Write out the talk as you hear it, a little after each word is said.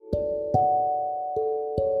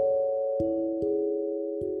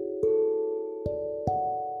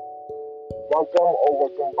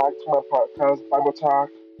welcome back to my podcast, Bible Talk.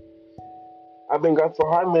 I've been gone for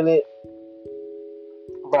a hot minute,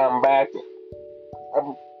 but I'm back.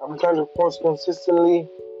 I'm trying to post consistently,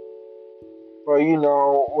 but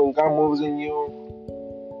when God moves in you,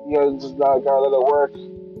 just gotta let it work.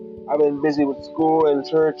 I've been busy with school and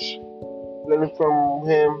church, learning from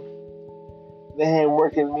Him, let Him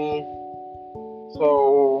work in me.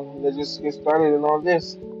 So let's just get started and all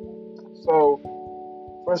this. So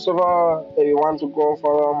first of all, if you want to go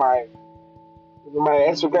follow my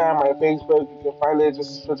Instagram, my Facebook, you can find it.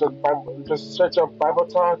 Just search up Bible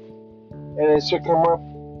Talk, and it should come up.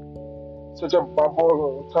 Search up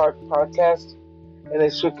Bible Talk podcast, and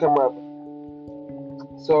it should come up.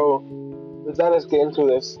 So with that, let's get into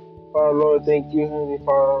this. Father Lord, thank you, Heavenly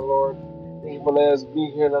Father Lord. Thank you for letting us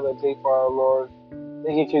be here another day, Father Lord.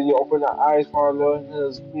 Thank you because you open our eyes, Father Lord, and let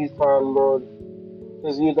us be, Father Lord.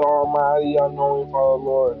 Because you're the Almighty, unknowing, Father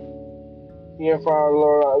Lord. Here, Father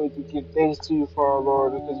Lord, we can give thanks to you, Father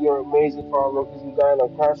Lord, because you're amazing, Father Lord, because you died on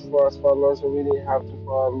the cross for us, Father Lord, so we didn't have to,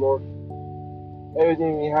 Father Lord.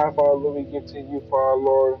 Everything we have, Father Lord, we give to you, Father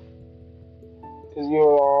Lord, because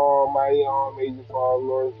you're almighty, all amazing, Father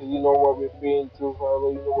Lord, because you know what we've been through, Father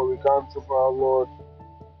Lord, you know what we've gone through, Father Lord.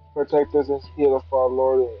 Protect us and heal us, Father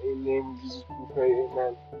Lord, in the name of Jesus we pray,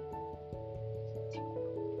 amen.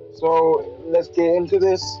 So, let's get into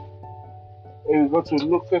this. And we go to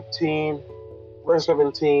Luke 15, verse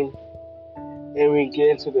 17, and we get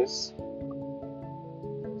into this.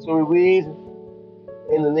 So we read,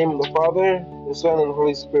 in the name of the Father, the Son, and the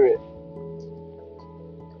Holy Spirit.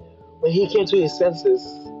 When he came to his senses,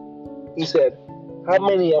 he said, "How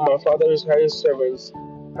many of my father's hired servants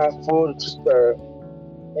have food to spare,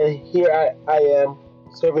 and here I am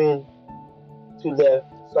starving to death.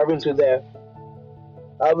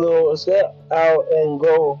 I will set out and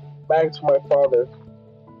go back to my father,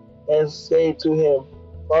 and say to him,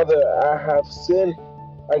 Father, I have sinned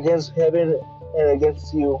against heaven and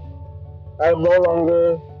against you. I am no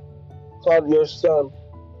longer called your son.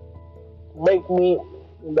 Make me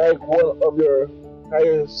like one of your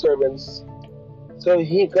hired servants." So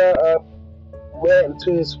he got up, went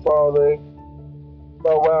to his father,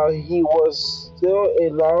 but while he was still a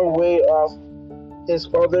long way off, his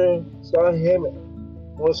father saw him and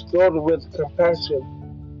was filled with compassion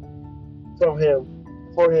for him.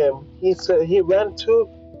 He ran to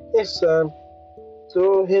his son,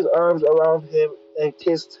 threw his arms around him, and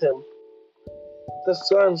kissed him. The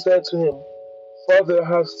son said to him, "Father, I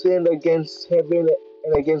have sinned against heaven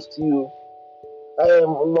and against you. I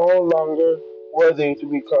am no longer worthy to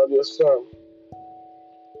be called your son."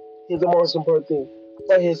 Here's the most important thing.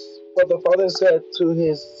 But the father said to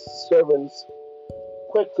his servants,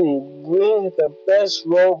 "Quickly, bring the best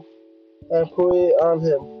robe and put it on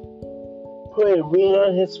him. Put a ring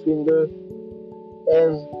on his finger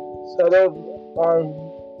and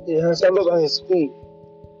sandals on his feet.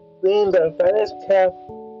 Bring the finest calf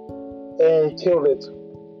and kill it.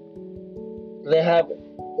 They have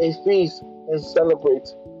a feast and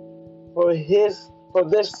celebrate. For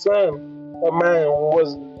this son of mine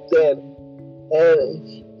was dead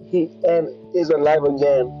and is alive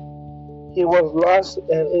again. He was lost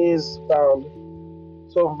and is found.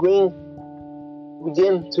 So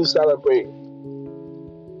begin to celebrate."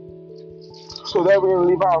 So that we're gonna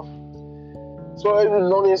leave off. So if you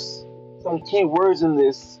notice some key words in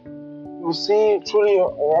this, you see truly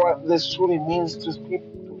what this truly means to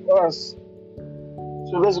us.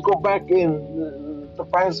 So let's go back in to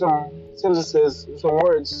find some sentences, some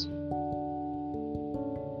words.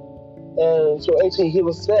 And so actually he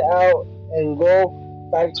will set out and go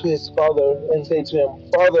back to his father and say to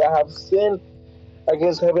him, "Father, I have sinned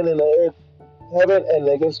against heaven and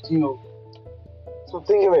against you." So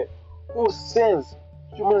think of it. Who sins?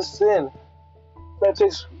 Human sin. That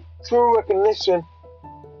takes true recognition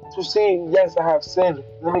to say, yes, I have sinned.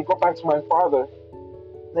 Let me go back to my Father.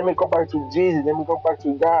 Let me go back to Jesus. Let me go back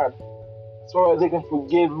to God, so that they can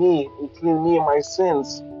forgive me and clean me of my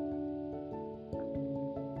sins.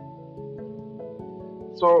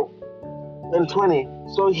 So, in 20,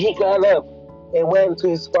 so he got up and went to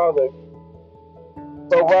his father.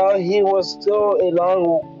 But while he was still a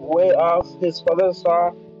long way off, his father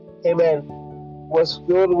saw him and was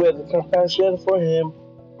filled with compassion for him.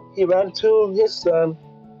 He ran to his son,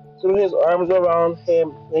 threw his arms around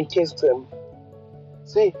him, and kissed him.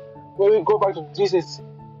 See, when we go back to Jesus,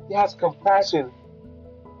 he has compassion.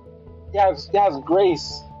 He has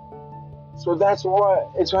grace. So that's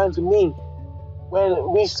what it's trying to mean.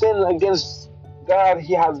 When we sin against God,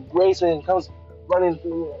 he has grace and comes running.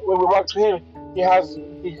 When we walk to him, he has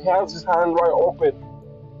his hand wide open.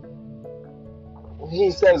 he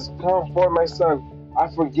says, "Come forward, my son. I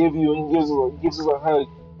forgive you," and gives us a hug.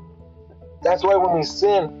 That's why when we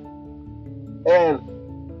sin and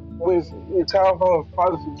we tell our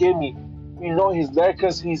Father, "Forgive me," we know He's there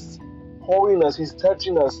because He's holding us, He's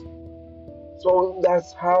touching us. So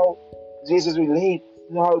that's how Jesus relates.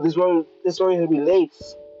 How this story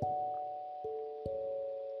relates.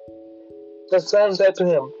 The son said to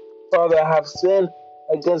him, "Father, I have sinned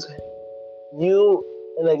against you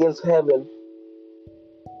and against heaven.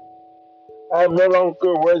 I am no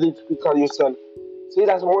longer worthy to be called your son." See,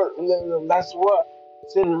 that's what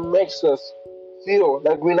sin makes us feel,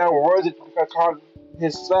 like we're not worthy to be called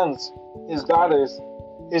His sons, His daughters,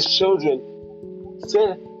 His children.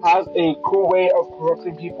 Sin has a cruel way of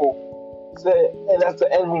corrupting people. So, and that's the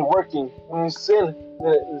enemy working. When you sin,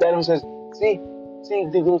 the enemy says, see,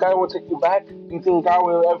 do you think God will take you back? Do you think God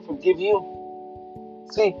will ever forgive you?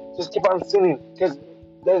 See, just keep on sinning. Because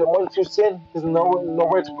once you sin, there's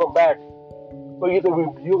nowhere to go back. For you to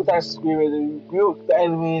rebuke that spirit, rebuke the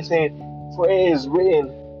enemy and say, "For it is written,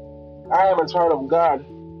 I am a child of God,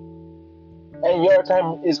 and your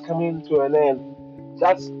time is coming to an end."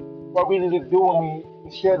 That's what we need to do when we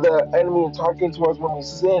hear the enemy talking to us when we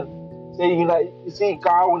sin. Say, you see,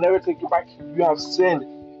 God will never take you back if you have sinned,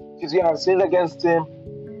 because you have sinned against Him,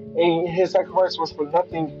 and His sacrifice was for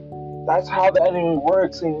nothing. That's how the enemy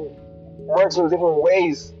works, and works in different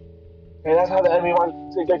ways, and that's how the enemy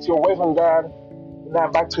wants to get you away from God, and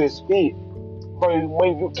not back to His feet. But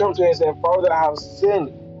when you come to Him and say, "Father, I have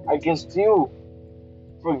sinned against you.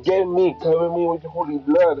 Forgive me, cover me with your holy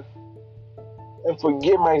blood, and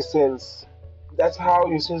forgive my sins." That's how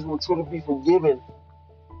your sins will truly be forgiven.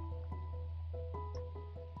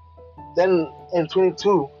 Then in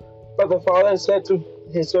 22, but the father said to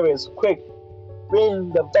his servants, "Quick, bring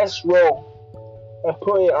the best robe and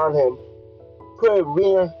put it on him. Put a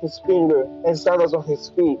ring on his finger and sandals on his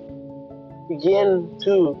feet. Begin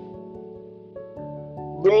to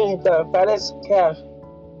bring the fattest calf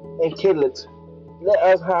and kill it. Let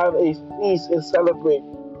us have a feast and celebrate.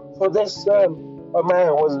 For this son of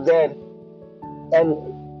man was dead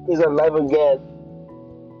and is alive again.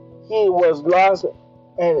 He was lost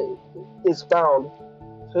and is found."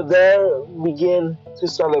 So there begin to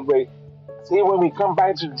celebrate. See, when we come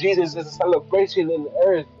back to Jesus, there's a celebration in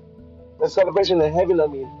earth, there's a celebration in heaven.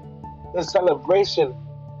 There's a celebration.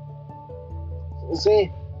 You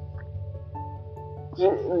see,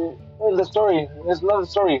 in the story, there's another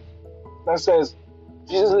story that says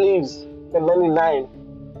Jesus leaves the 99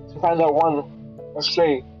 to find that one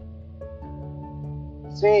astray.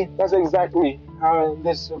 See, that's exactly how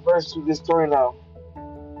this verse to this story now.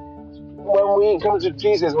 When we come to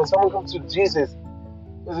Jesus, when someone comes to Jesus,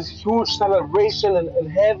 there's this huge celebration in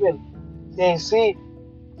heaven. And see,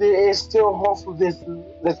 there is still hope for this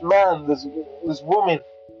man, this woman,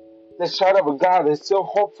 this child of God. There's still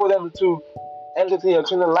hope for them to enter the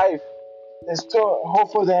eternal life. There's still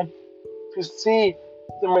hope for them to see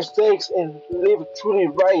the mistakes and live truly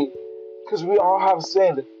right. Because we all have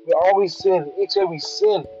sinned. We always sin. Each day we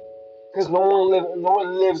sin. Because no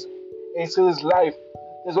one lives a sinless life.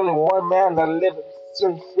 There's only one man that lived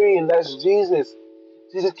sin free, and that's Jesus.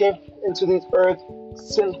 Jesus came into this earth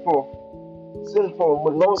sinful,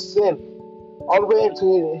 with no sin. All the way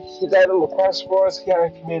until He died on the cross for us, He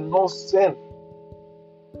had committed no sin.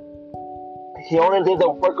 He only did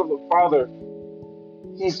the work of the Father.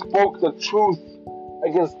 He spoke the truth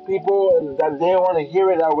against people that didn't want to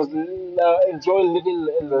hear it, that was enjoy living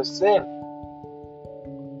in their sin.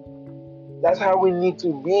 That's how we need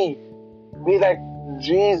to be. Be like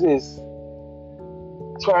Jesus.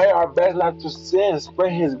 Try our best not to sin.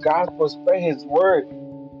 Spread His gospel. Spread His word.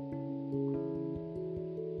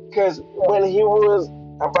 Because when He was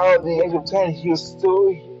about the age of 10, He was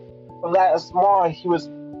still, from that small, He was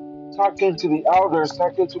talking to the elders,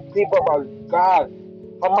 talking to people about God,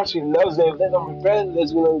 how much He loves them. Let them repent, they're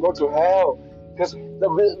going to go to hell. Because the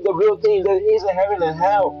real thing, there is a heaven and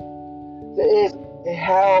hell. There is a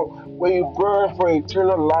hell where you burn for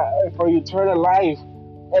eternal life,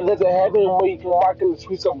 and there's a heaven where you can walk in the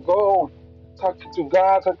streets of gold, talk to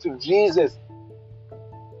God, talk to Jesus.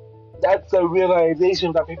 That's the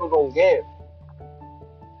realization that people don't get.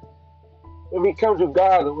 When we come to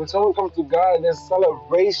God, when someone comes to God, there's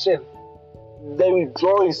celebration. They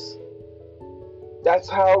rejoice. That's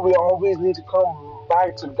how we always need to come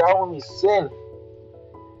back to God when we sin.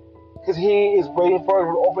 Because He is waiting for us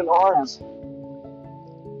with open arms.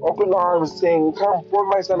 Open arms saying, "Come forward,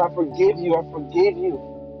 my son, I forgive you, I forgive you."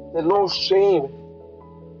 There's no shame.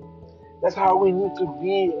 That's how we need to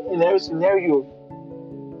be in every scenario.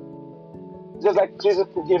 Just like Jesus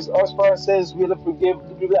forgives us for our sins, we have to forgive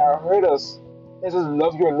the people that hurt us. It says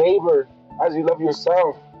love your neighbor as you love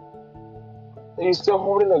yourself. And you're still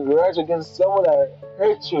holding a grudge against someone that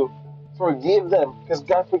hurt you. Forgive them because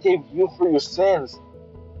God forgave you for your sins.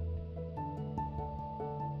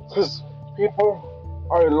 Because people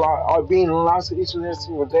are being lost each and every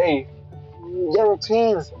single day. Young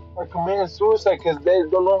teens are committing suicide because they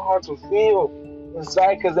don't know how to feel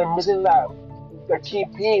inside because they're missing that the key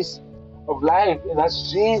piece of life, and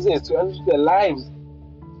that's Jesus to enter their lives.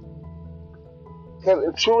 Because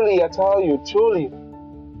truly, I tell you, truly,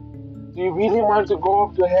 do you really want to go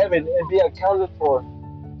up to heaven and be accounted for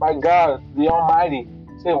by God, the Almighty?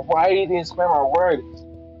 Say, why you didn't spend my word?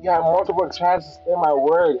 You had multiple chances to spend my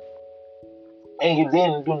word, and you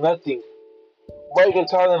didn't do nothing. But you can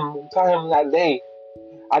tell him that day,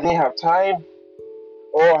 I didn't have time,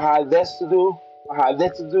 or I had this to do, or I had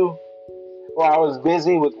this to do, or I was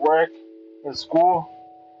busy with work and school.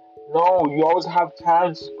 No, you always have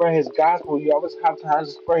time to spread His gospel. You always have time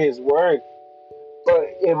to spread His word. But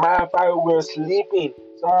in my fact, we're sleeping.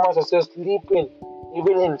 Some of us are still sleeping.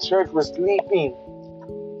 Even in church, we're sleeping.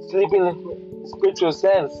 Sleeping in spiritual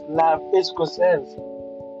sense, not physical sense.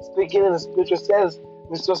 Speaking in the spiritual sense,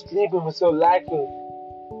 we're still sleeping, we're still lacking.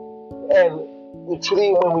 And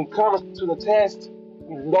literally, when we come to the test,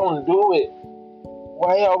 we don't do it.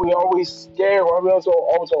 Why are we always scared? Why are we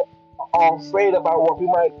also afraid about what we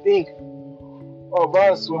might think of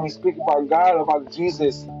us when we speak about God, about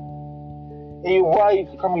Jesus? And why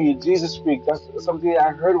you come here, Jesus freak? That's something I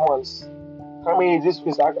heard once. Come here, Jesus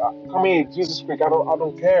freak. Come here, Jesus freak. I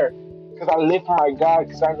don't care, because I live for my God,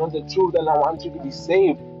 because I know the truth, and I want you to be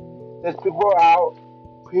saved. There's people out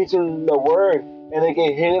preaching the word, and they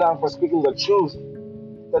get hated on for speaking the truth.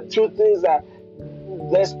 The truth is that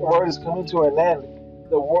this world is coming to an end.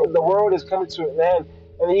 The world is coming to an end,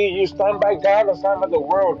 and you stand by God or stand by the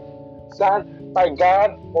world. Stand by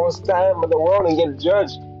God or stand by the world and get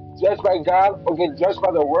judged. Judged by God or get judged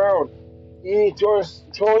by the world. It's your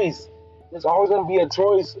choice. There's always going to be a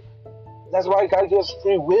choice. That's why God gives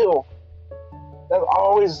free will. That's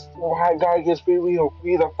always why God gives free will.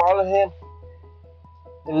 We either follow Him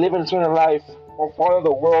and live eternal life, or follow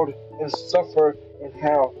the world and suffer in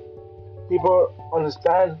hell. People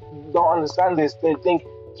don't understand this. They think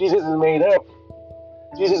Jesus is made up.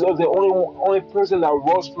 Jesus is the only person that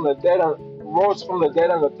rose from the dead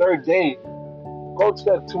on the third day. Go to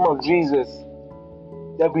that tomb of Jesus.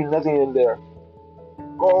 There'll be nothing in there.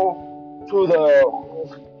 Go to the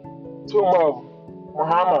tomb of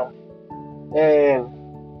Muhammad and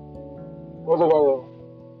what's it called?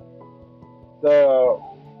 The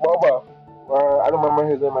Boba. I don't remember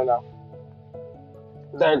his name right now.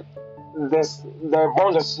 Their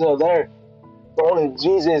bones are still there, but only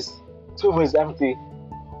Jesus' tomb is empty.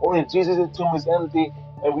 Only Jesus' tomb is empty,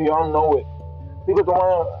 and we all know it. People don't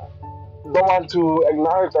want to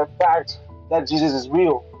acknowledge the fact that Jesus is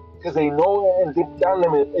real, because they know it, and deep down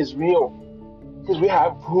them it is real. Because we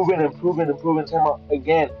have proven time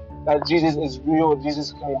again that Jesus is real, Jesus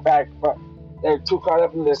is coming back, but they're too caught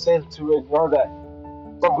up in their sin to ignore that.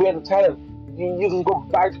 But we have to tell them, you can go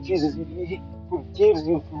back to Jesus. He forgives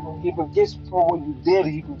you. He forgives for what you did.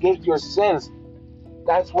 He forgives your sins.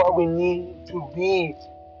 That's what we need to be,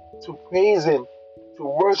 to praise Him, to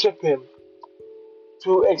worship Him,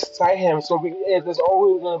 to excite Him. So there's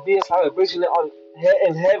always going to be a celebration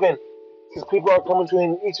in heaven, because people are coming to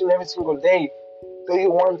Him each and every single day. Do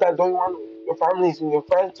you want that? Do you want your families and your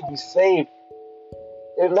friends to be saved?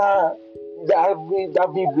 If not,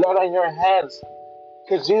 that'll be blood on your hands.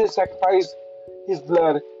 Because Jesus sacrificed His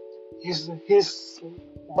blood, His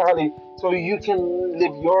body, so you can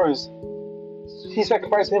live yours. He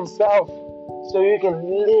sacrificed Himself so you can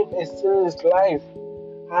live a sinless life.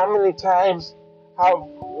 How many times have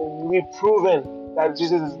we proven that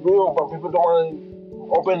Jesus is real, but people don't want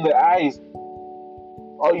to open their eyes?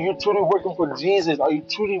 Are you truly working for Jesus? Are you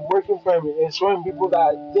truly working for Him and showing people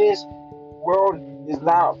that this world is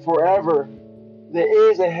not forever?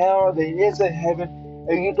 There is a hell, there is a heaven,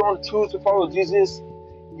 and you don't choose to follow Jesus,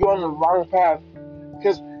 you're on the wrong path.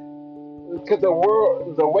 Because the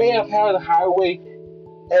way of hell is the highway,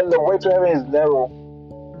 and the way to heaven is narrow.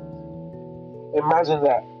 Imagine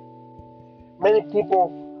that. Many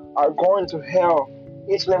people are going to hell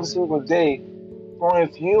each and every single day. Only a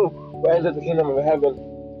few will enter the kingdom of heaven.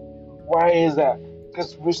 Why is that?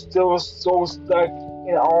 Because we're still so stuck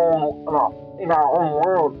in our own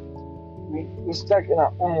world. We're stuck in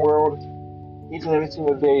our own world each and every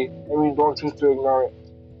single day, and we don't choose to ignore it.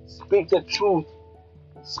 Speak the truth.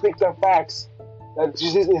 Speak the facts that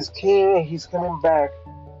Jesus is King and He's coming back.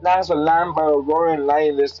 Not as a lamb, but a roaring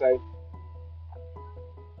lion this time.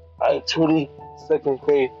 I truly second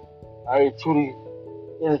faith. I truly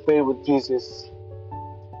in faith with Jesus.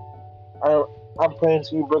 I'm, I'm praying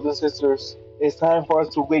to you, brothers and sisters. It's time for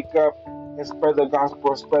us to wake up and spread the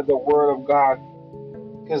gospel, spread the word of God,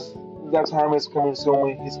 because that time is coming soon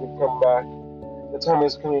when He's going to come back. The time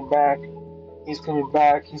is coming back. He's coming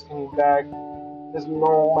back. He's coming back. There's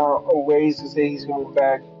no amount of ways to say He's coming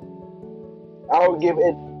back. I'll give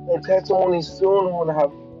it a testimony soon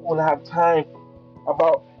when I have time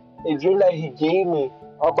about a dream that He gave me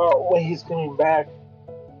about when He's coming back.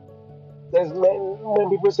 There's when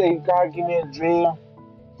people say God give me a dream,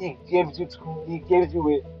 He gives you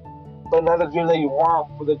it, but not the dream that you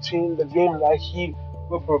want, but the dream that He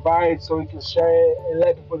will provide so He can share it and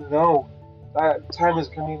let people know that time is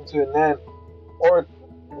coming to an end, or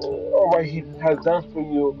what He has done for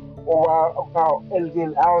you, or about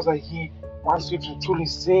anything else that He wants you to truly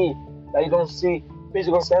see that you don't see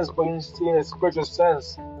physical sense, but you see in a spiritual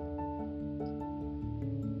sense.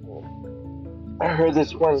 I heard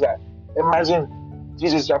this once that imagine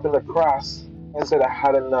Jesus dropping the cross and said, I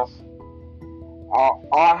had enough. All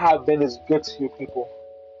I have been is good to you people.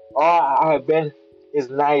 All I have been is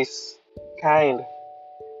nice, kind,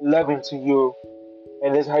 loving to you.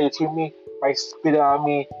 And this is how you treat me? By spitting on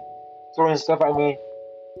me, throwing stuff at me.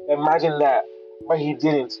 Imagine that. But he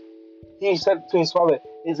didn't. He said to his father,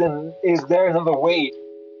 is there another way?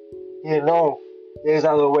 He said, no, there's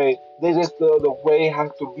another way. There's just the way it has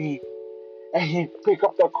to be. And he picked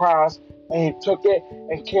up the cross and he took it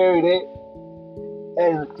and carried it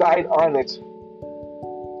and died on it.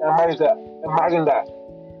 Imagine that. Imagine that.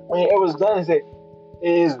 When it was done, he said, it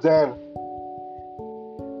is done.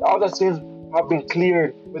 All the sins have been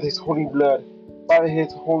cleared with his holy blood. By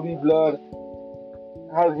his holy blood,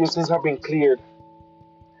 all your sins have been cleared.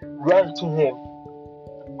 Run to him.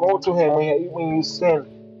 Go to him when you sin.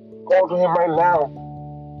 Go to him right now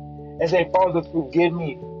and say, Father, forgive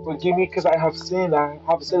me. Forgive me because I have sinned. I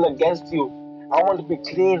have sinned against you. I want to be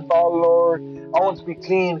clean, Father Lord. I want to be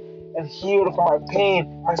clean and healed from my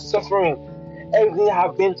pain, my suffering. Everything I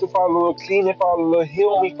have been to, Father Lord, clean it, Father Lord.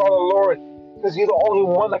 Heal me, Father Lord. Because you're the only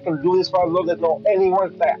one that can do this, Father Lord. There's no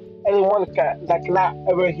anyone that cannot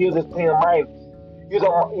ever heal this pain of mine.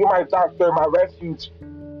 You're my doctor, my refuge,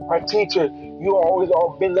 my teacher. You always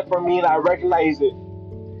all been there for me, and I recognize it.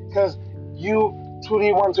 Because you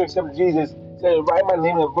truly want to accept Jesus. Say, write my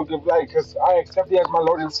name in the book of life, because I accept you as my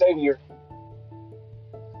Lord and Savior.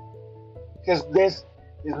 Because this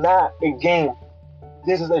is not a game.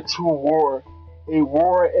 This is a true war. A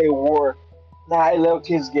war. Not a little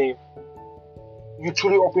kid's game. You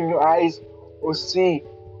truly open your eyes or see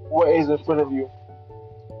what is in front of you.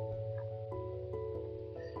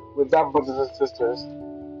 With that, brothers and sisters,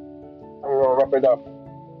 I'm going to wrap it up.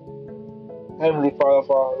 Heavenly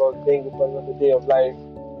Father, Lord, thank you for another day of life.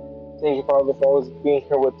 Thank you, Father, for always being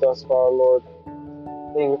here with us, Father, Lord.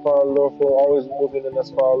 Thank you, Father, Lord, for always moving in us,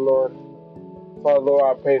 Father, Lord. Father, Lord,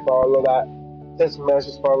 I pray, Father, Lord, that this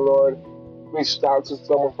message, Father, Lord, reached out to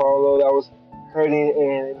someone, Father, Lord, that was hurting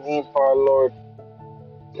and in need, Father, Lord.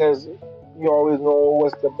 Because you always know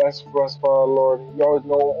what's the best for us, Father, Lord. You always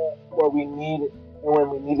know what we need and when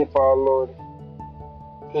we need it, Father, Lord.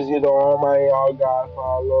 Because you're the Almighty, all God,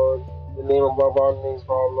 Father, Lord. The name above all names,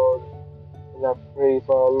 Father, Lord. And I pray,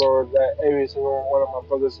 Father, Lord, that every single one of my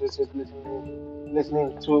brothers and sisters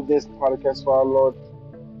listening to this podcast, Father, Lord,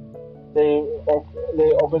 they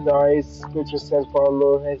open their eyes, spiritual sense, Father,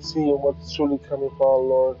 Lord, and see what's truly coming, Father,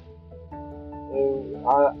 Lord. And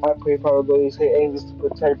I pray, Father, Lord, you say angels to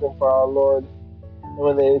protect them, Father, Lord. And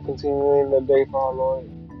when they continue in the day, Father, Lord,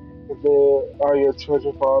 if they are your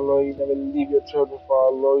children, Father, Lord, you never leave your children,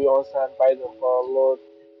 Father, Lord. You always stand by them, Father, Lord.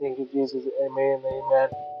 Thank you, Jesus. Amen. Amen.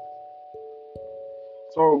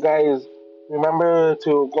 So, guys, remember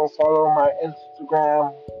to go follow my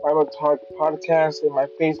Instagram, Bible Talk Podcast, and my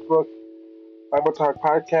Facebook, Bible Talk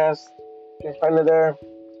Podcast. You can find it there.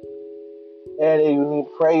 And if you need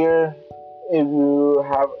prayer, if you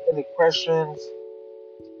have any questions,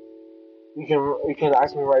 you can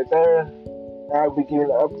ask me right there. I'll be giving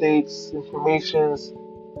updates, informations,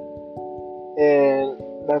 and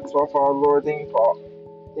that's all for our Lord.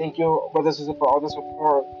 Thank you, brothers and sisters, for all the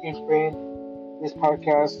support. Keep spreading this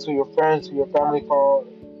podcast to your friends, to your family,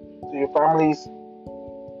 to your families,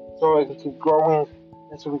 so it can keep growing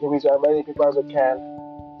and so we can reach as many people as we can.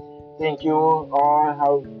 Thank you all.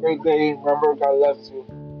 Have a great day. Remember, God loves you.